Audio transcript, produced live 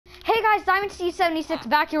guys, Diamond C76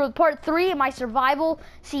 back here with part 3 of my survival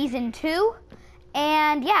season 2.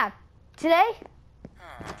 And yeah, today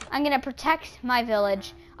I'm gonna protect my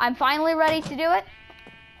village. I'm finally ready to do it.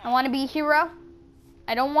 I want to be a hero.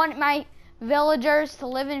 I don't want my villagers to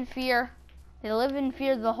live in fear. They live in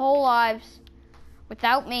fear their whole lives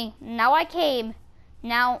without me. Now I came.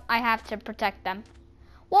 Now I have to protect them.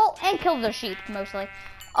 Well, and kill their sheep mostly.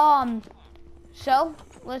 So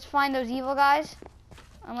let's find those evil guys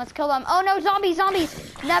and let's kill them. Oh no, zombies,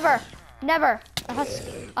 zombies! Never, never. A husk,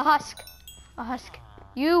 a husk, a husk.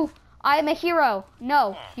 I'm a hero.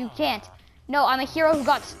 No, you can't. No, I'm a hero who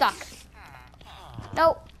got stuck.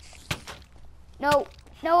 No, no,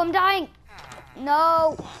 no, I'm dying.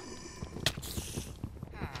 No.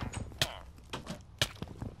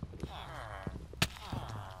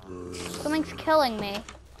 Something's killing me.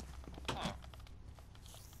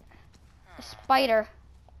 A spider.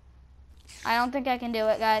 I don't think I can do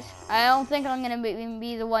it, guys. I don't think I'm gonna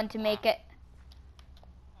be the one to make it.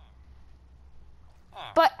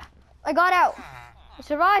 But I got out. I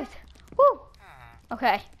survived. Woo!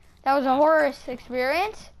 Okay, that was a horrorous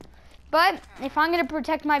experience. But if I'm gonna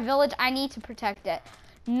protect my village, I need to protect it.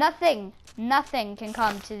 Nothing can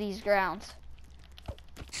come to these grounds.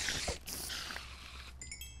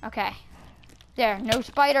 Okay. There, no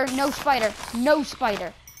spider, no spider, no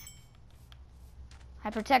spider. I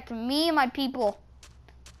protect me and my people.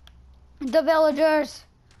 The villagers.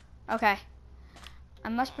 Okay. I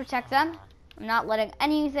must protect them. I'm not letting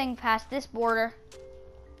anything past this border.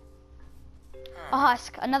 A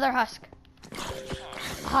husk, another husk.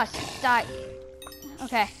 A husk, die.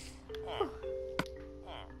 Okay.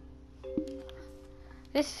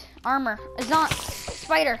 This armor is not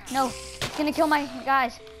spider. No, it's gonna kill my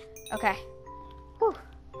guys. Okay. Whew.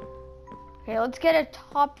 Okay, let's get a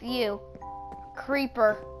top view.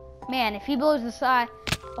 Creeper. Man, if he blows a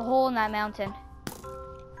hole in that mountain.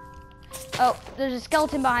 Oh, there's a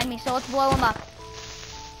skeleton behind me, so let's blow him up.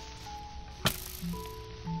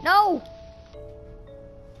 No!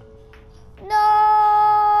 No!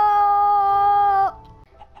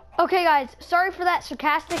 Okay, guys, sorry for that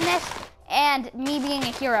sarcasticness and me being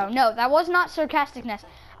a hero. No, that was not sarcasticness.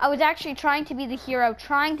 I was actually trying to be the hero,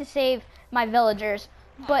 trying to save my villagers.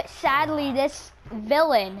 But sadly, this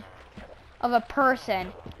villain of a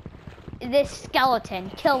person, this skeleton,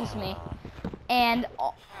 kills me. And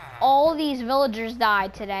all these villagers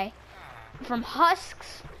died today. From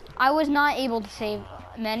husks, I was not able to save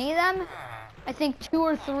many of them. I think 2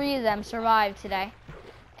 or 3 of them survived today.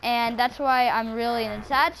 And that's why I'm really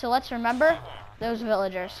sad. So let's remember those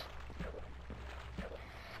villagers.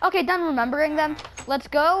 Okay, done remembering them. Let's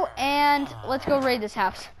go and let's go raid this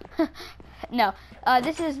house. No,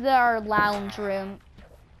 this is our lounge room.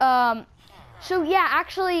 So yeah,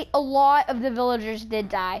 actually a lot of the villagers did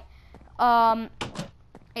die.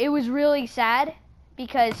 It was really sad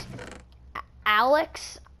because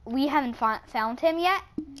Alex, we haven't found him yet.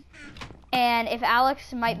 And if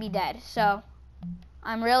Alex might be dead, so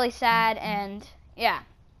I'm really sad and yeah.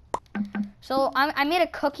 So I made a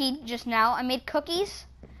cookie just now. I made cookies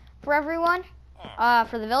for everyone,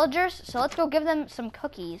 for the villagers. So let's go give them some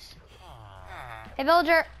cookies. Hey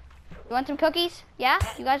villager, you want some cookies? Yeah,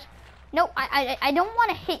 you guys? No, I don't want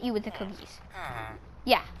to hit you with the cookies.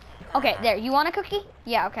 Yeah, okay, there, you want a cookie?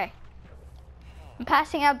 Yeah, okay. I'm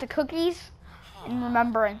passing out the cookies in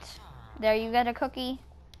remembrance. There, you get a cookie.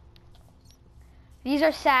 These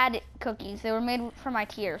are sad cookies. They were made for my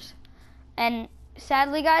tears. And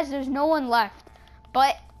sadly, guys, there's no one left.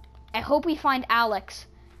 But I hope we find Alex.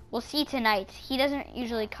 We'll see tonight. He doesn't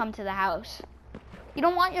usually come to the house. You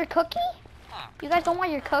don't want your cookie? You guys don't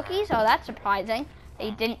want your cookies? Oh, that's surprising.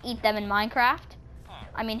 They didn't eat them in Minecraft.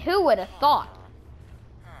 I mean, who would have thought?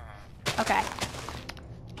 Okay.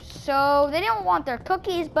 So they didn't want their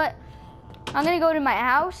cookies, but I'm gonna go to my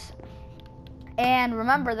house and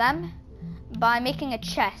remember them by making a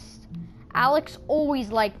chest. Alex always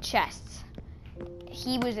liked chests.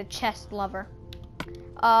 He was a chest lover.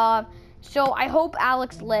 So I hope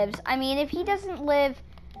Alex lives. I mean, if he doesn't live,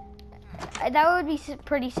 that would be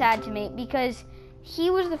pretty sad to me because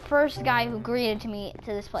he was the first guy who greeted me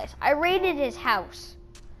to this place. I raided his house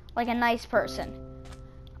like a nice person.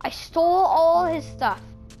 I stole all his stuff,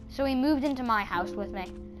 so he moved into my house with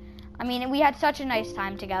me. I mean, we had such a nice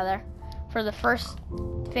time together for the first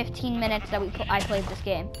 15 minutes that I played this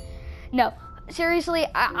game. No, seriously,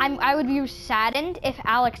 I would be saddened if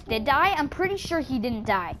Alex did die. I'm pretty sure he didn't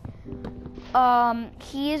die.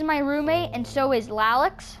 He is my roommate, and so is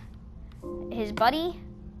Lalix, his buddy.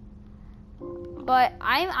 But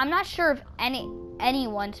I'm not sure if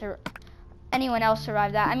anyone else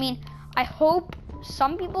survived that. I mean, I hope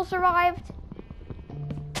some people survived.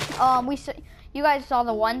 You guys saw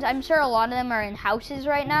the ones. I'm sure a lot of them are in houses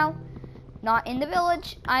right now, not in the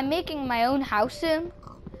village. I'm making my own house soon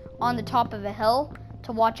on the top of a hill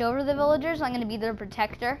to watch over the villagers. I'm gonna be their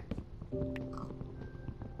protector.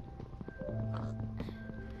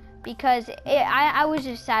 Because I was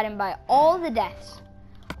just saddened by all the deaths.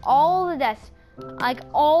 Like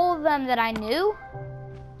all of them that I knew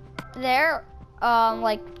there,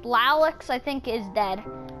 like Lalix, I think, is dead.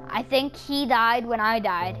 I think he died when I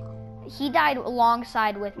died. He died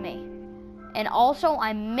alongside with me. And also,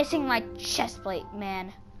 I'm missing my chest plate,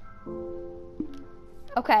 man.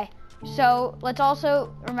 Okay, so let's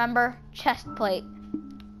also remember chest plate.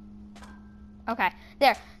 Okay,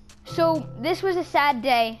 there. So this was a sad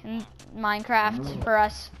day in Minecraft for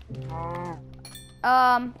us.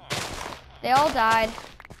 They all died.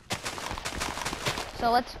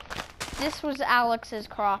 So this was Alex's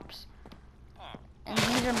crops. And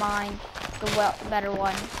these are mine, the better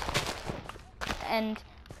ones. And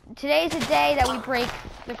today's a day that we break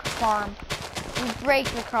the farm. We break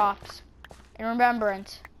the crops in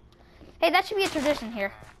remembrance. Hey, that should be a tradition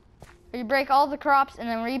here. We break all the crops and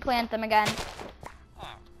then replant them again.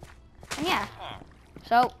 And yeah,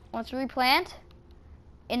 so let's replant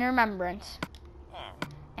in remembrance.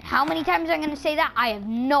 And how many times I'm gonna say that, I have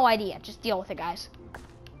no idea. Just deal with it, guys.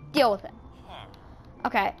 Deal with it.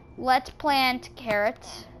 Okay, let's plant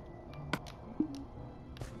carrots.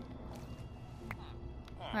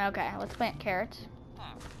 Okay, let's plant carrots.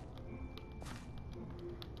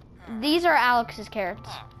 These are Alex's carrots.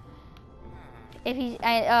 If he's,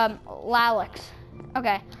 Lalix.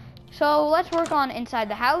 Okay. So let's work on inside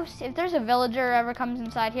the house. If there's a villager ever comes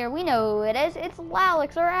inside here, we know who it is. It's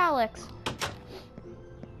Lalix or Alex.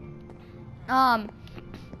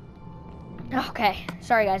 Okay.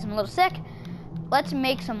 Sorry guys, I'm a little sick. Let's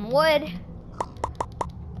make some wood.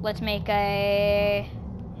 Let's make a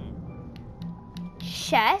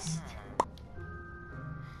chest.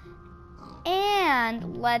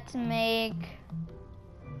 And let's make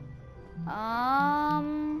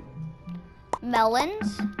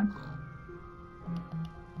melons.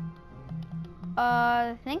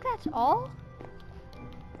 I think that's all.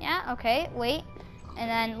 Yeah, okay, wait. And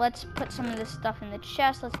then let's put some of this stuff in the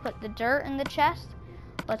chest. Let's put the dirt in the chest.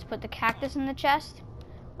 Let's put the cactus in the chest.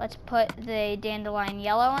 Let's put the dandelion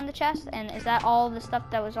yellow on the chest. And is that all the stuff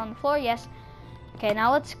that was on the floor? Yes. Okay,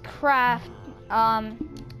 now let's craft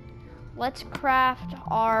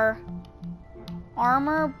our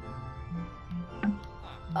armor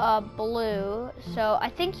blue. So I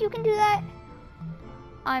think you can do that.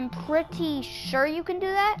 I'm pretty sure you can do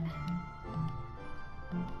that.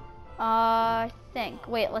 I think.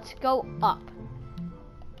 Wait, let's go up.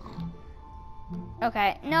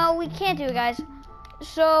 Okay, no, we can't do it, guys.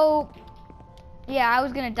 So, yeah, I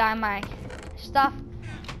was gonna dye my stuff.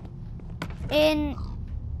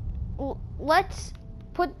 Let's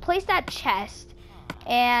place that chest,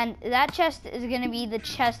 and that chest is gonna be the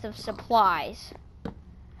chest of supplies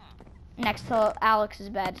next to Alex's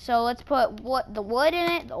bed. So let's put the wood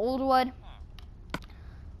in it, the old wood,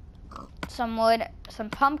 some wood, some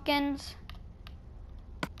pumpkins,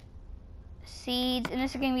 seeds, and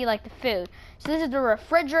this is gonna be like the food. So this is the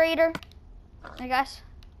refrigerator, I guess.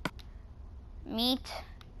 Meat,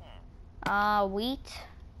 wheat,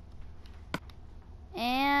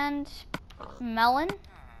 and melon.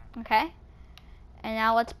 Okay. And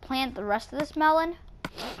now let's plant the rest of this melon.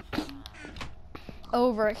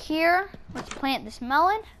 Over here, let's plant this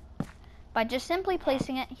melon by just simply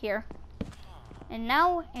placing it here. And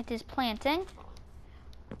now it is planting.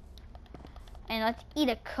 And let's eat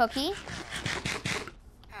a cookie.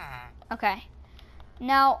 Okay.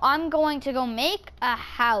 Now I'm going to go make a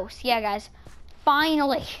house. Yeah, guys.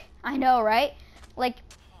 Finally. I know, right? Like,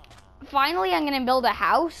 finally I'm gonna build a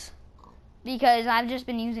house because I've just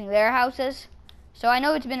been using their houses. So I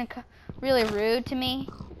know it's been really rude to me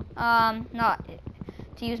not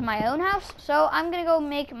to use my own house. So I'm gonna go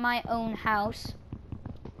make my own house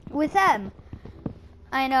with them.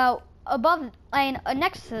 I know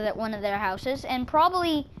next to one of their houses, and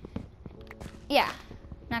probably, yeah,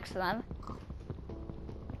 next to them.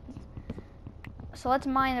 So let's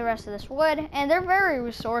mine the rest of this wood, and they're very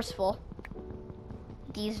resourceful,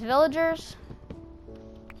 these villagers.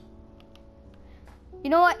 You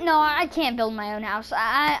know what? No, I can't build my own house.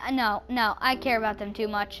 No, I care about them too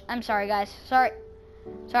much. I'm sorry, guys. Sorry.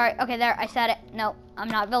 Okay, there, I said it. No, I'm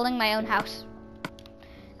not building my own house.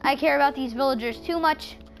 I care about these villagers too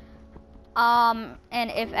much. And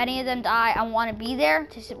if any of them die, I want to be there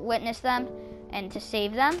to witness them and to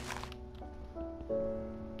save them.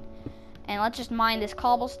 And let's just mine this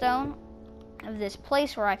cobblestone. of this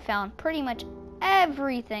place where I found pretty much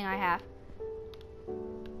everything I have.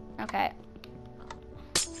 Okay.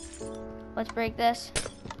 Let's break this.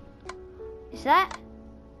 Is that?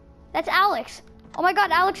 That's Alex. Oh my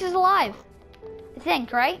god, Alex is alive. I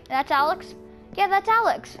think, right? That's Alex? Yeah, that's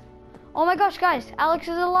Alex. Oh my gosh, guys, Alex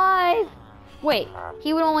is alive. Wait,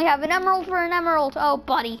 he would only have an emerald for an emerald. Oh,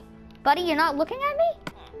 buddy. Buddy, you're not looking at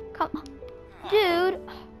me? Come on. Dude.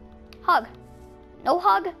 Hug. No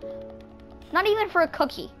hug? Not even for a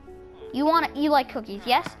cookie. You like cookies,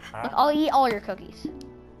 yes? Look, I'll eat all your cookies.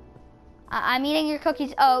 I'm eating your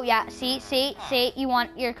cookies. Oh, yeah, see, you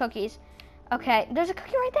want your cookies. Okay, there's a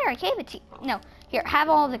cookie right there. I gave it to you. No, here, have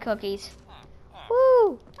all the cookies.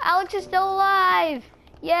 Woo! Alex is still alive.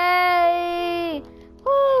 Yay!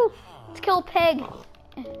 Woo! Let's kill a pig.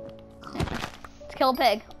 Let's kill a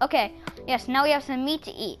pig. Okay, yes, now we have some meat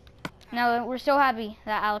to eat. Now we're so happy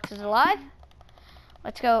that Alex is alive.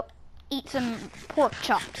 Let's go eat some pork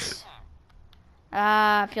chops.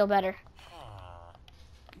 I feel better.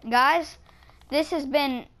 Guys, this has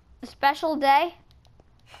been a special day.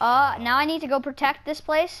 Now I need to go protect this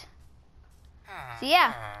place. So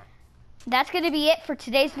yeah, that's going to be it for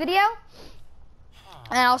today's video.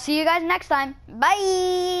 And I'll see you guys next time.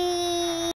 Bye!